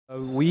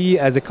We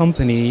as a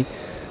company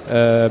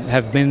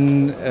have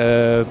been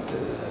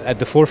at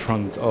the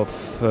forefront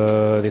of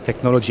the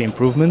technology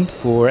improvement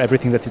for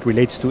everything that it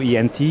relates to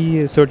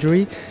ENT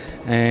surgery,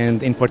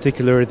 and in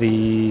particular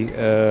the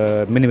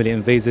minimally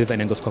invasive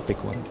and endoscopic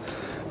one.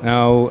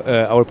 Now,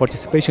 our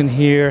participation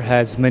here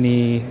has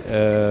many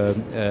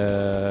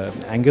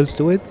angles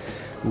to it.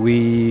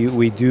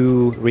 We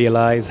do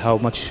realize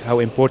how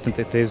important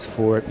it is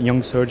for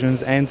young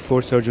surgeons and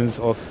for surgeons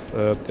of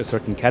a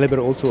certain caliber,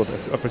 also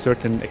of a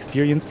certain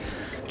experience,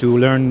 to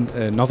learn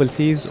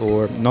novelties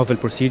or novel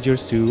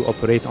procedures to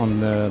operate on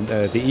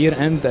the ear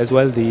and as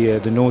well the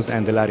nose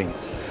and the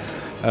larynx.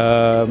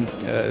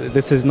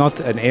 This is not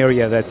an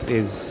area that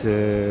is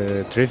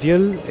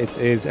trivial. It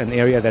is an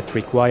area that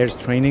requires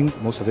training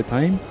most of the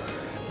time.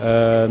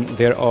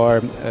 There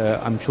are,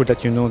 I'm sure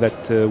that you know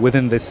that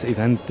within this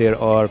event there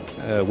are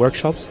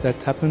workshops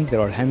that happens. There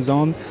are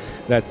hands-on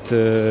that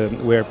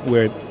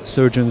where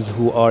surgeons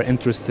who are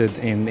interested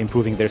in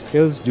improving their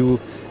skills do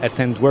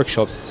attend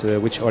workshops,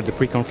 which are the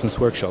pre-conference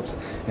workshops,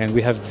 and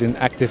we have been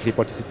actively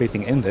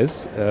participating in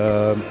this.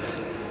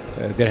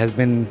 There has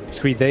been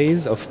 3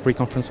 days of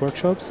pre-conference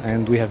workshops,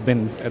 and we have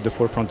been at the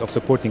forefront of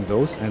supporting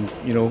those. And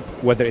you know,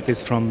 whether it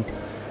is from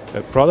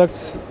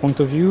products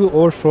point of view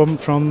or from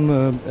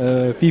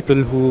people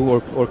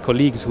who or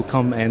colleagues who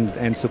come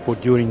and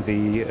support during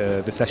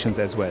the sessions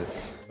as well.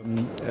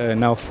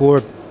 Now,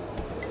 for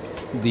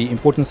the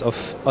importance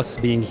of us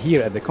being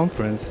here at the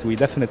conference, we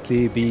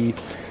definitely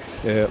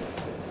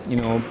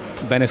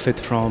benefit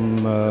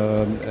from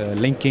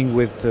linking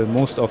with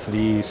most of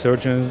the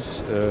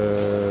surgeons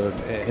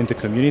in the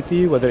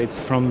community, whether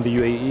it's from the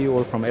U.A.E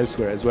or from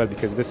elsewhere as well,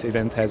 because this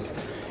event has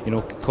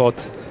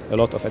caught a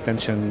lot of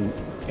attention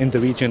in the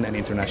region and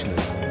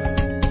internationally.